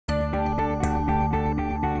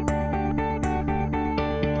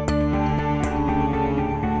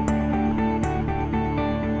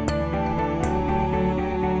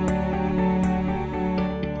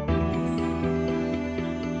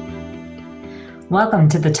Welcome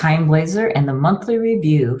to the TimeBlazr and the monthly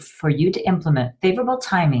review for you to implement favorable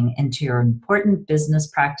timing into your important business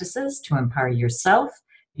practices to empower yourself,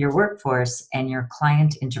 your workforce, and your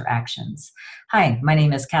client interactions. Hi, my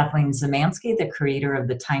name is Kathleen Zemansky, the creator of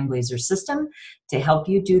the TimeBlazr system, to help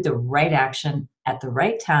you do the right action at the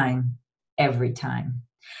right time, every time.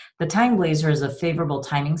 The TimeBlazr is a favorable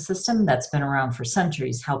timing system that's been around for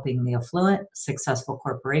centuries, helping the affluent, successful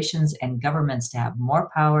corporations and governments to have more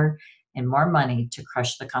power and more money to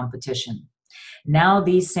crush the competition. Now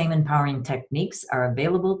these same empowering techniques are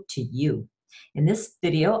available to you. In this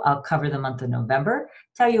video, I'll cover the month of November,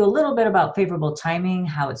 tell you a little bit about favorable timing,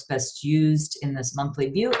 how it's best used in this monthly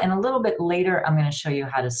view, and a little bit later, I'm going to show you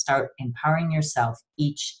how to start empowering yourself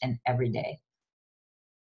each and every day.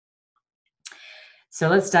 So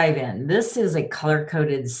let's dive in. This is a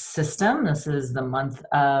color-coded system. This is the month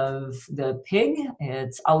of the pig.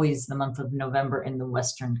 It's always the month of November in the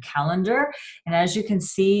Western calendar. And as you can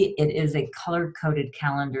see, it is a color-coded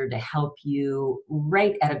calendar to help you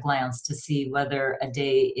right at a glance to see whether a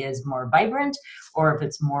day is more vibrant or if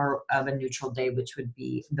it's more of a neutral day, which would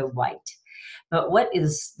be the white. But what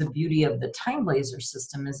is the beauty of the TimeBlazr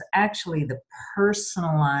system is actually the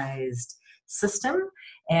personalized system.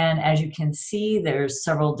 And as you can see, there's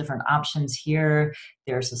several different options here.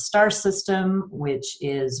 There's a star system, which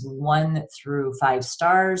is 1 through 5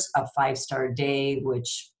 stars, a 5-star day,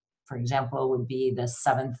 which, for example, would be the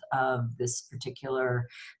 7th of this particular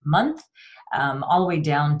month, all the way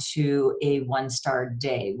down to a 1-star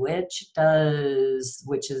day, which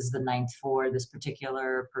is the 9th for this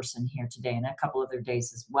particular person here today, and a couple other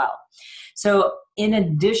days as well. So in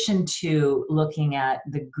addition to looking at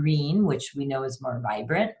the green, which we know is more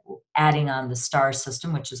vibrant, adding on the star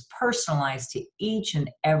system, which is personalized to each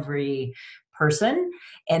and every person.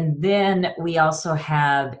 And then we also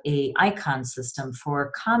have a icon system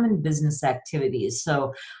for common business activities.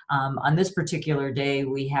 So on this particular day,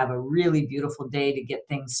 we have a really beautiful day to get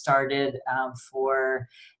things started for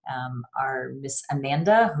our Miss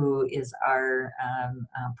Amanda, who is our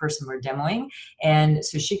person we're demoing. And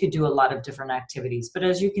so she could do a lot of different activities. But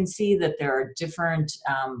as you can see that there are different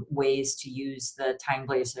ways to use the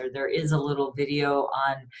TimeBlazr. There is a little video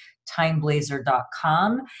on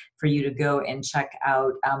TimeBlazr.com for you to go and check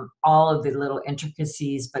out all of the little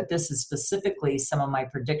intricacies, but this is specifically some of my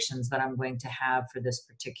predictions that I'm going to have for this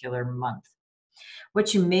particular month.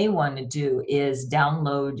 What you may want to do is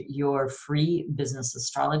download your free business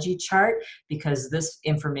astrology chart, because this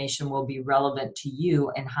information will be relevant to you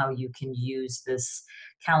and how you can use this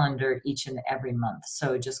calendar each and every month.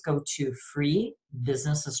 So just go to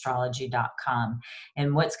freebusinessastrology.com.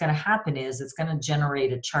 And what's going to happen is it's going to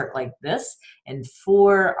generate a chart like this. And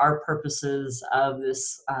for our purposes of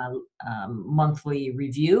this monthly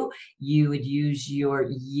review, you would use your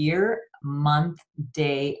year, month,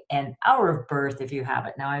 day, and hour of birth if you have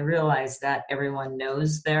it. Now, I realize that everyone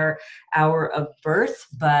knows their hour of birth,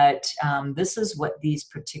 but this is what these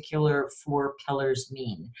particular 4 pillars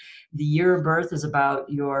mean. The year of birth is about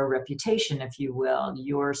your reputation, if you will,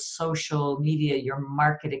 your social media, your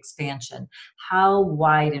market expansion. How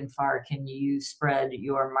wide and far can you spread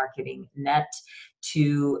your marketing net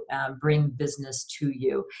to bring business to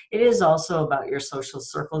you? It is also about your social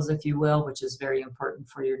circles, if you will, which is very important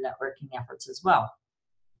for your networking efforts as well.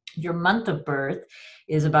 Your month of birth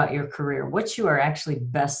is about your career, what you are actually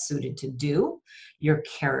best suited to do, your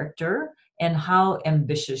character, and how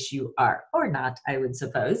ambitious you are, or not, I would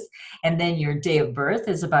suppose. And then your day of birth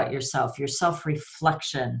is about yourself, your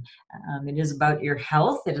self-reflection. It is about your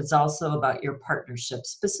health. It is also about your partnerships,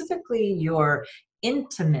 specifically your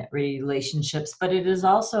intimate relationships, but it is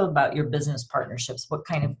also about your business partnerships, what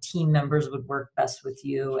kind of team members would work best with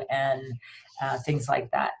you, and things like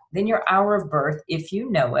that. Then your hour of birth, if you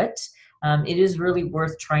know it, it is really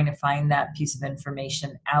worth trying to find that piece of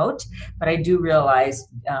information out. But I do realize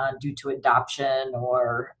due to adoption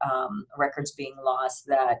or records being lost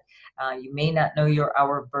that you may not know your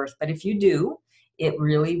hour of birth. But if you do, it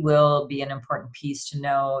really will be an important piece to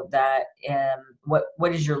know that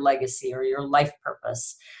what is your legacy or your life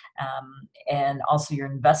purpose, and also your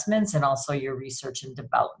investments and also your research and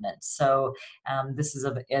development. So this is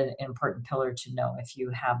an important pillar to know if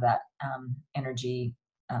you have that energy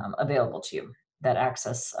available to you, that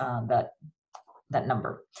access, that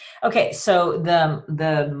number. Okay, so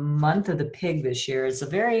the month of the pig this year is a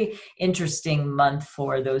very interesting month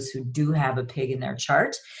for those who do have a pig in their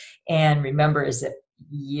chart. And remember, is it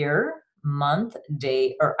year, month,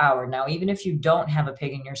 day, or hour? Now, even if you don't have a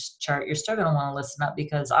pig in your chart, you're still going to want to listen up,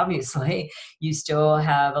 because obviously you still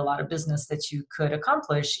have a lot of business that you could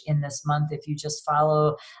accomplish in this month if you just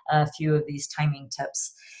follow a few of these timing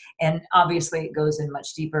tips. And obviously it goes in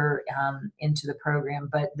much deeper into the program,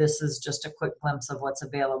 but this is just a quick glimpse of what's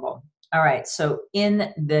available. All right, so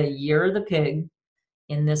in the year of the pig,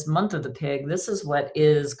 in this month of the pig, this is what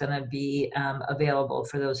is going to be available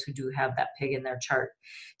for those who do have that pig in their chart.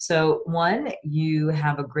 So one, you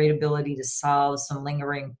have a great ability to solve some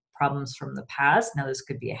lingering problems from the past. Now, this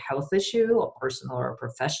could be a health issue, a personal or a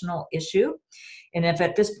professional issue. And if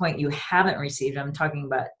at this point you haven't received, I'm talking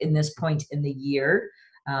about in this point in the year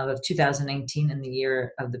of 2019, in the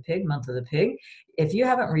year of the pig, month of the pig, if you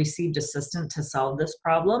haven't received assistance to solve this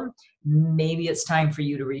problem, maybe it's time for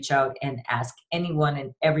you to reach out and ask anyone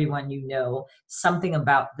and everyone you know something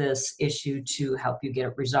about this issue to help you get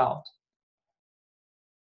it resolved.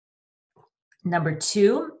 Number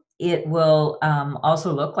two, it will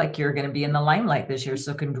also look like you're going to be in the limelight this year.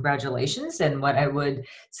 So congratulations. And what I would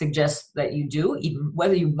suggest that you do, even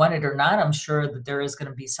whether you want it or not, I'm sure that there is going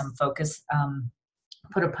to be some focus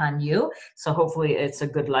put upon you. So hopefully it's a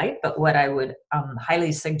good light. But what I would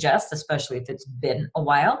highly suggest, especially if it's been a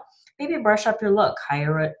while, maybe brush up your look,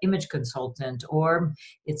 hire an image consultant, or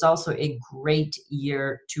it's also a great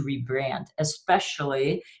year to rebrand,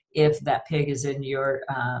 especially if that pig is in your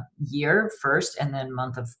year first and then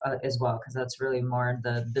month of as well, because that's really more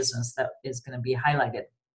the business that is going to be highlighted.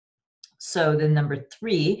 So then number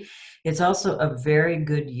three, it's also a very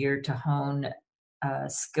good year to hone a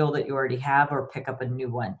skill that you already have or pick up a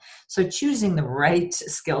new one. So choosing the right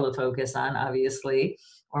skill to focus on, obviously,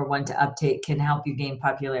 or one to uptake can help you gain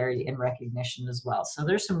popularity and recognition as well. So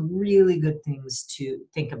there's some really good things to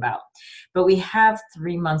think about. But we have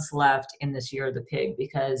 3 months left in this year of the pig,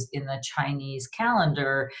 because in the Chinese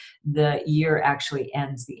calendar, the year actually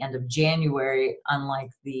ends the end of January,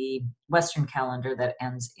 unlike the Western calendar that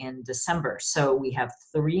ends in December. So we have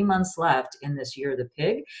 3 months left in this year of the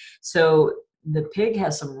pig. So the pig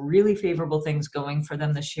has some really favorable things going for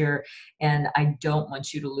them this year, and I don't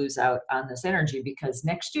want you to lose out on this energy, because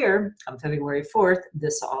next year, come February 4th,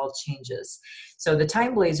 this all changes. So the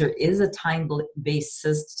TimeBlazr is a time-based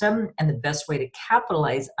system, and the best way to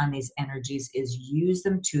capitalize on these energies is use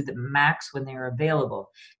them to the max when they're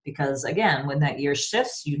available. Because again, when that year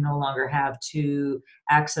shifts, you no longer have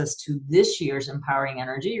access to this year's empowering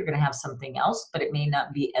energy. You're going to have something else, but it may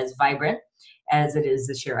not be as vibrant as it is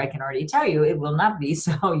this year. I can already tell you it will not be,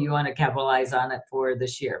 so you want to capitalize on it for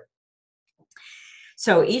this year.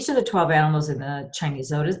 So each of the 12 animals in the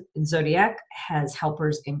Chinese zodiac has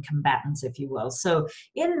helpers and combatants, if you will. So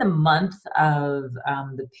in the month of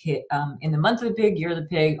the pig, year of the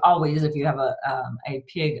pig, always, if you have a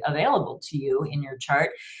pig available to you in your chart,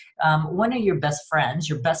 one of your best friends,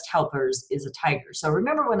 your best helpers, is a tiger. So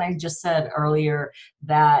remember when I just said earlier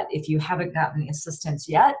that if you haven't gotten assistance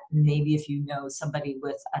yet, maybe if you know somebody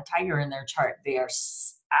with a tiger in their chart, they are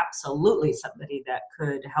absolutely somebody that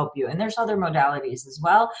could help you. And there's other modalities as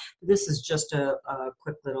well. This is just a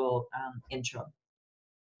quick little intro.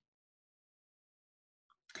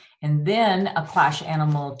 And then a clash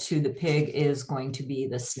animal to the pig is going to be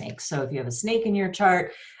the snake. So if you have a snake in your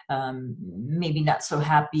chart, maybe not so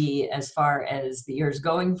happy as far as the year's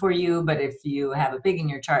going for you, but if you have a pig in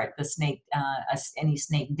your chart, the snake, any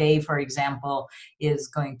snake day, for example, is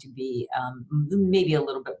going to be maybe a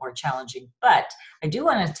little bit more challenging. But I do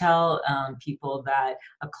want to tell people that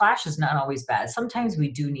a clash is not always bad. Sometimes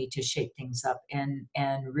we do need to shake things up and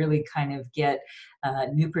really kind of get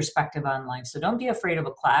new perspective on life. So don't be afraid of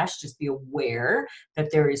a clash. Just be aware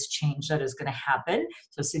that there is change that is going to happen.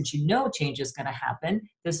 So since you know change is going to happen,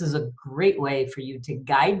 this is a great way for you to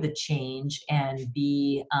guide the change and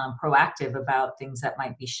be proactive about things that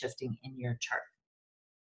might be shifting in your chart.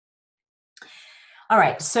 All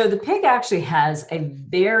right, so the pig actually has a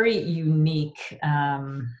very unique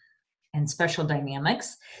and special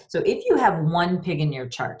dynamics. So if you have one pig in your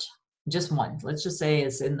chart, just one, let's just say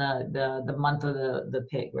it's in the month of the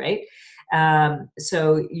pig, right?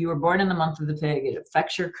 So you were born in the month of the pig, it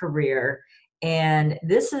affects your career. And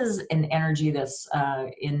this is an energy that's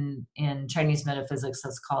in Chinese metaphysics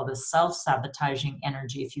that's called a self-sabotaging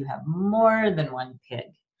energy if you have more than one pig.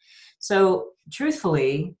 So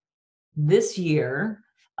truthfully, this year,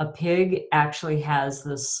 a pig actually has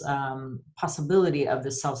this possibility of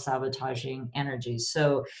the self-sabotaging energy.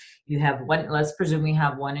 So you have one, let's presume we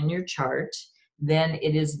have one in your chart, then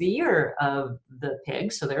it is the year of the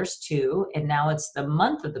pig, so there's two, and now it's the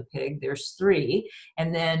month of the pig, there's three,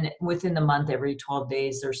 and then within the month, every 12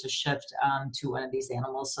 days, there's a shift to one of these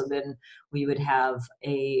animals. So then we would have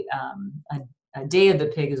a day of the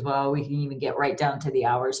pig as well. We can even get right down to the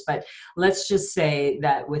hours, but let's just say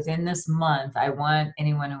that within this month, I want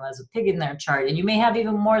anyone who has a pig in their chart, and you may have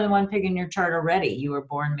even more than one pig in your chart already. You were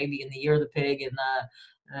born maybe in the year of the pig, in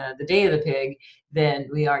the day of the pig, then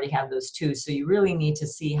we already have those two. So you really need to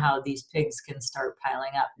see how these pigs can start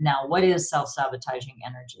piling up. Now, what is self-sabotaging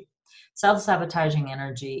energy? Self-sabotaging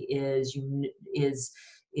energy is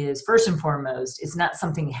first and foremost, it's not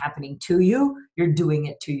something happening to you, you're doing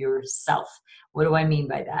it to yourself. What do I mean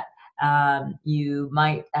by that? You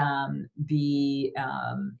might be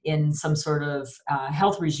in some sort of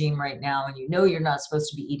health regime right now, and you know you're not supposed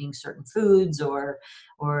to be eating certain foods or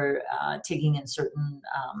taking in certain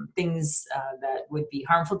things that would be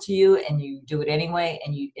harmful to you, and you do it anyway,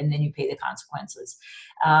 and then you pay the consequences.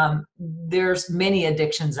 There's many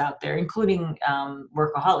addictions out there, including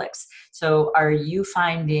workaholics. So are you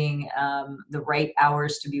finding the right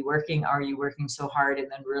hours to be working? Are you working so hard and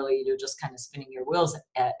then really you're just kind of spinning your wheels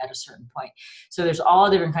at a certain point? So there's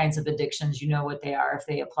all different kinds of addictions. You know what they are if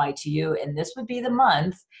they apply to you. And this would be the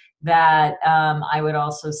month that I would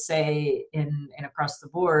also say in across the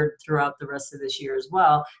board throughout the rest of this year as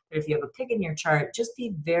well, that if you have a pig in your chart, just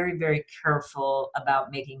be very, very careful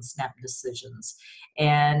about making snap decisions.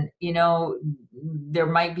 And you know,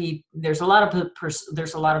 there's a lot of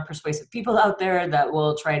persuasive people out there that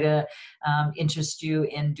will try to interest you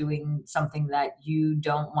in doing something that you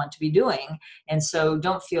don't want to be doing, and so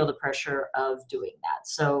don't feel the pressure of doing that.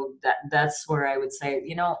 So that's where I would say,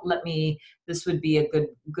 you know, this would be a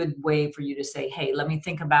good way for you to say, hey, let me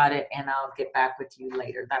think about it and I'll get back with you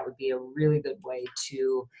later. That would be a really good way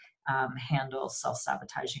to handle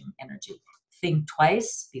self-sabotaging energy. Think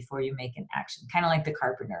twice before you make an action. Kind of like the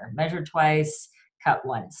carpenter. Measure twice, cut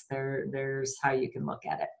once. There's how you can look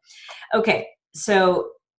at it. Okay, so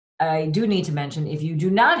I do need to mention, if you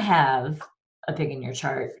do not have a pig in your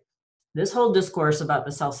chart, this whole discourse about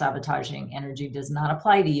the self-sabotaging energy does not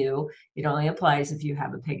apply to you. It only applies if you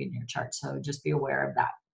have a pig in your chart. So just be aware of that.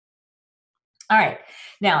 All right.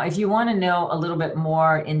 Now, if you want to know a little bit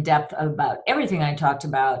more in depth about everything I talked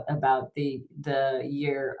about the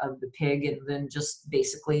year of the pig, and then just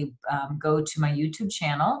basically go to my YouTube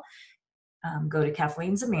channel, go to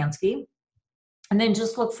Kathleen Zemansky, and then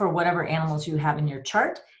just look for whatever animals you have in your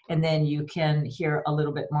chart, and then you can hear a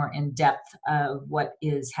little bit more in depth of what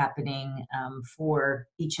is happening for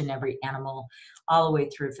each and every animal all the way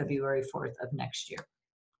through February 4th of next year.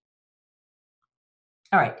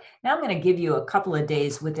 All right, now I'm going to give you a couple of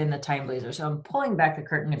days within the TimeBlazr. So I'm pulling back the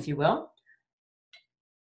curtain, if you will,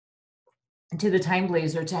 to the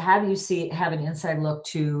TimeBlazr to have you have an inside look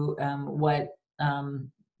to what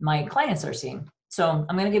my clients are seeing. So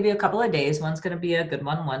I'm going to give you a couple of days. One's going to be a good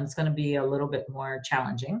one. One's going to be a little bit more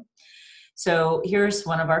challenging. So here's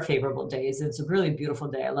one of our favorable days. It's a really beautiful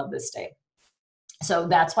day. I love this day. So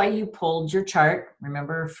that's why you pulled your chart.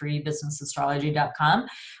 Remember, freebusinessastrology.com.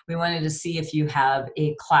 We wanted to see if you have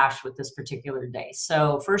a clash with this particular day.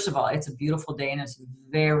 So first of all, it's a beautiful day and it's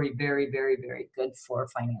very, very, very, very good for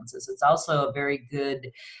finances. It's also a very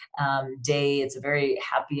good day. It's a very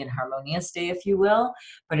happy and harmonious day, if you will,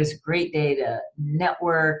 but it's a great day to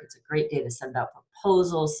network. It's a great day to send out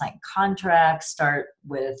proposals, sign contracts, start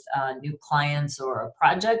with new clients or a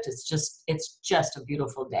project. It's just a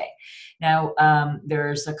beautiful day. Now,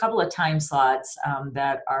 there's a couple of time slots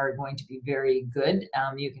that are going to be very good.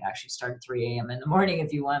 You can actually start at 3 a.m. in the morning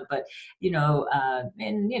if you want, but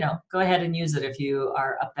go ahead and use it if you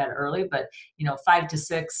are up that early. But 5 to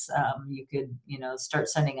 6, you could start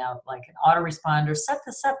sending out like an autoresponder. Set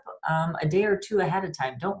this up a day or two ahead of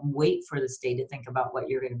time. Don't wait for this day to think about what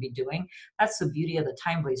you're going to be doing. That's the beauty of the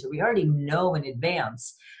TimeBlazr. We already know in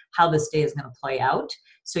advance how this day is going to play out.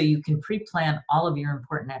 So you can pre-plan all of your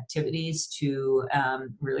important activities to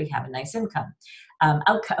really have a nice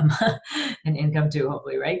outcome and income too,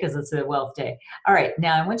 hopefully, right? Because it's a wealth day. All right,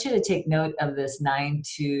 now I want you to take note of this 9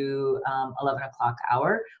 to 11 o'clock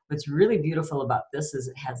hour. What's really beautiful about this is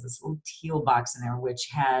it has this little teal box in there, which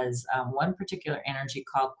has one particular energy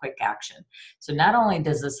called quick action. So not only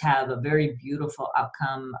does this have a very beautiful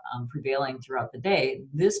outcome prevailing throughout the day,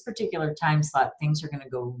 this particular time slot, things are going to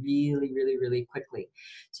go really, really, really quickly.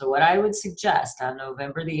 So what I would suggest on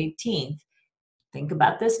November the 18th, think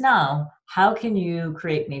about this now. How can you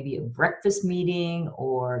create maybe a breakfast meeting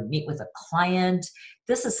or meet with a client?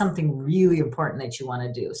 This is something really important that you want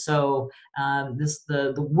to do. So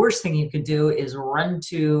the worst thing you could do is run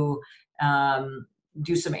to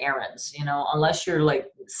do some errands, unless you're like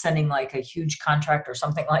sending like a huge contract or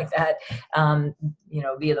something like that,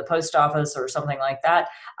 via the post office or something like that.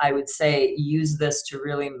 I would say use this to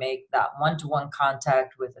really make that one-to-one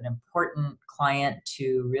contact with an important client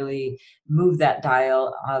to really move that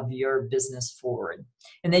dial of your business forward.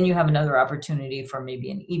 And then you have another opportunity for maybe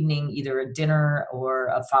an evening, either a dinner or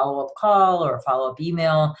a follow-up call or a follow-up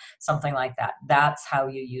email, something like that. That's how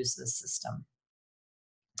you use this system.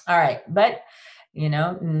 All right, but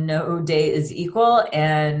no day is equal,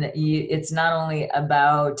 and it's not only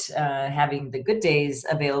about having the good days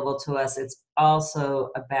available to us, it's also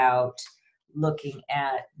about looking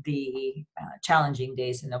at the challenging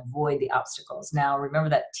days and avoid the obstacles. Now, remember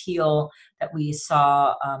that teal that we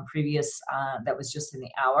saw previous, that was just in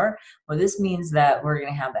the hour? Well, this means that we're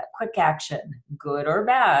going to have that quick action, good or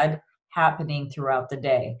bad, happening throughout the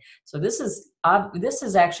day. So this is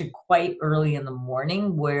actually quite early in the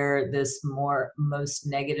morning where this most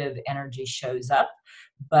negative energy shows up,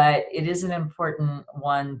 but it is an important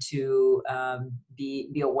one to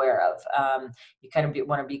be aware of. You kind of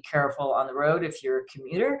want to be careful on the road if you're a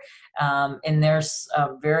commuter, and there's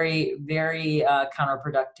very, very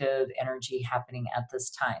counterproductive energy happening at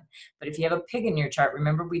this time. But if you have a pig in your chart,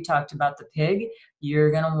 remember we talked about the pig.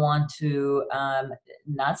 You're going to want to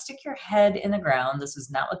not stick your head in the ground. This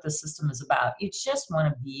is not what the system is about. You just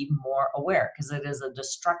want to be more aware, because it is a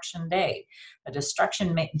destruction day. A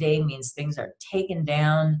destruction day means things are taken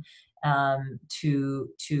down to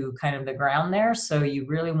kind of the ground there. So you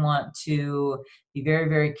really want to be very,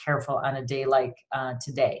 very careful on a day like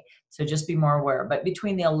today. So just be more aware. But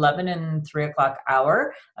between the 11 and 3 o'clock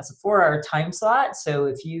hour, that's a 4-hour time slot. So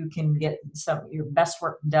if you can get your best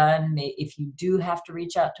work done, if you do have to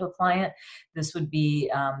reach out to a client, this would be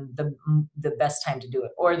the best time to do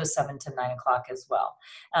it, or the 7 to 9 o'clock as well.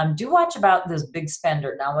 Do watch about this big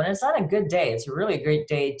spender. Now, when it's not a good day, it's a really great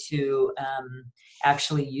day to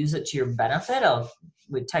actually use it to your benefit.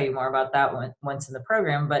 We'll tell you more about that once in the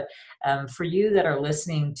program. But for you that are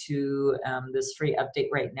listening to this free update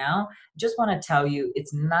right now, I just want to tell you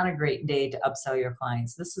it's not a great day to upsell your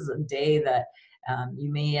clients. This is a day that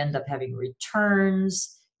you may end up having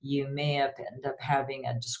returns. You may end up having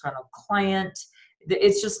a disgruntled client.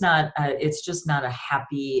 It's just not a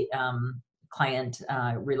happy client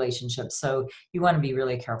relationship. So you want to be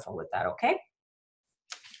really careful with that, okay?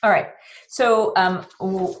 All right, so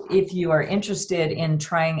if you are interested in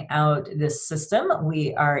trying out this system,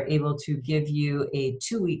 we are able to give you a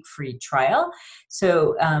 2-week free trial.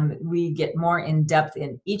 So we get more in depth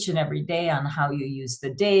in each and every day on how you use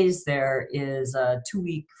the days. There is a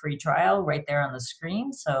 2-week free trial right there on the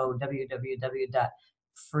screen. So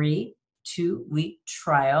www.free2week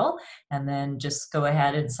trial, and then just go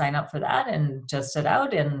ahead and sign up for that and test it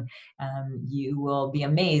out, and you will be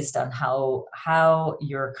amazed on how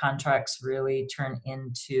your contracts really turn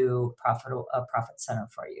into a profit center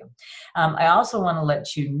for you. I also want to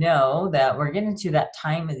let you know that we're getting to that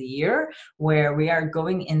time of the year where we are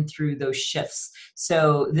going in through those shifts.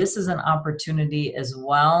 So this is an opportunity as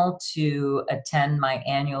well to attend my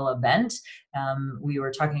annual event. We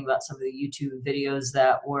were talking about some of the YouTube videos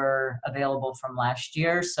that were available from last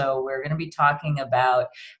year. So we're going to be talking about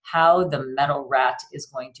how the metal rat is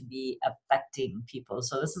going to be affecting people.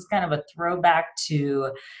 So this is kind of a throwback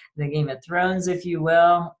to the Game of Thrones, if you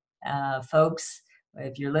will. Folks,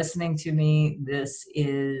 if you're listening to me, this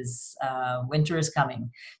is winter is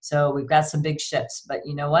coming. So we've got some big shifts, but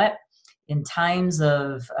you know what? In times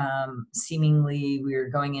of seemingly we're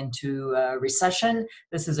going into a recession,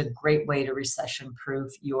 this is a great way to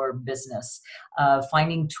recession-proof your business.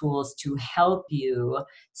 Finding tools to help you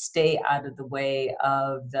stay out of the way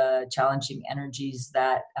of the challenging energies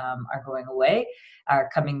that are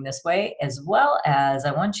coming this way, as well as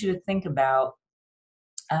I want you to think about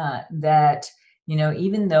that,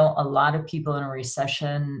 even though a lot of people in a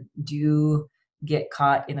recession do get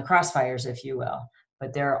caught in the crossfires, if you will,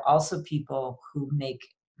 but there are also people who make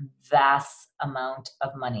vast amount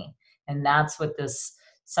of money. And that's what this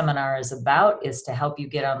seminar is about, is to help you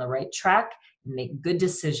get on the right track and make good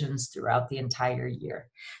decisions throughout the entire year.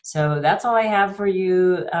 So that's all I have for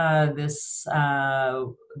you this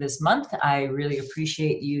month. I really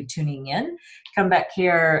appreciate you tuning in. Come back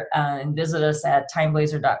here and visit us at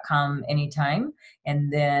TimeBlazr.com anytime.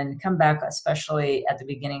 And then come back, especially at the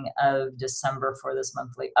beginning of December, for this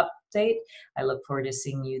monthly update. I look forward to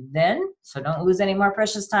seeing you then. So don't lose any more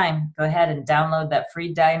precious time. Go ahead and download that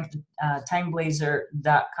free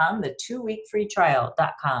TimeBlazr.com, the 2-week free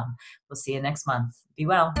trial.com. We'll see you next month. Be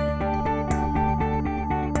well.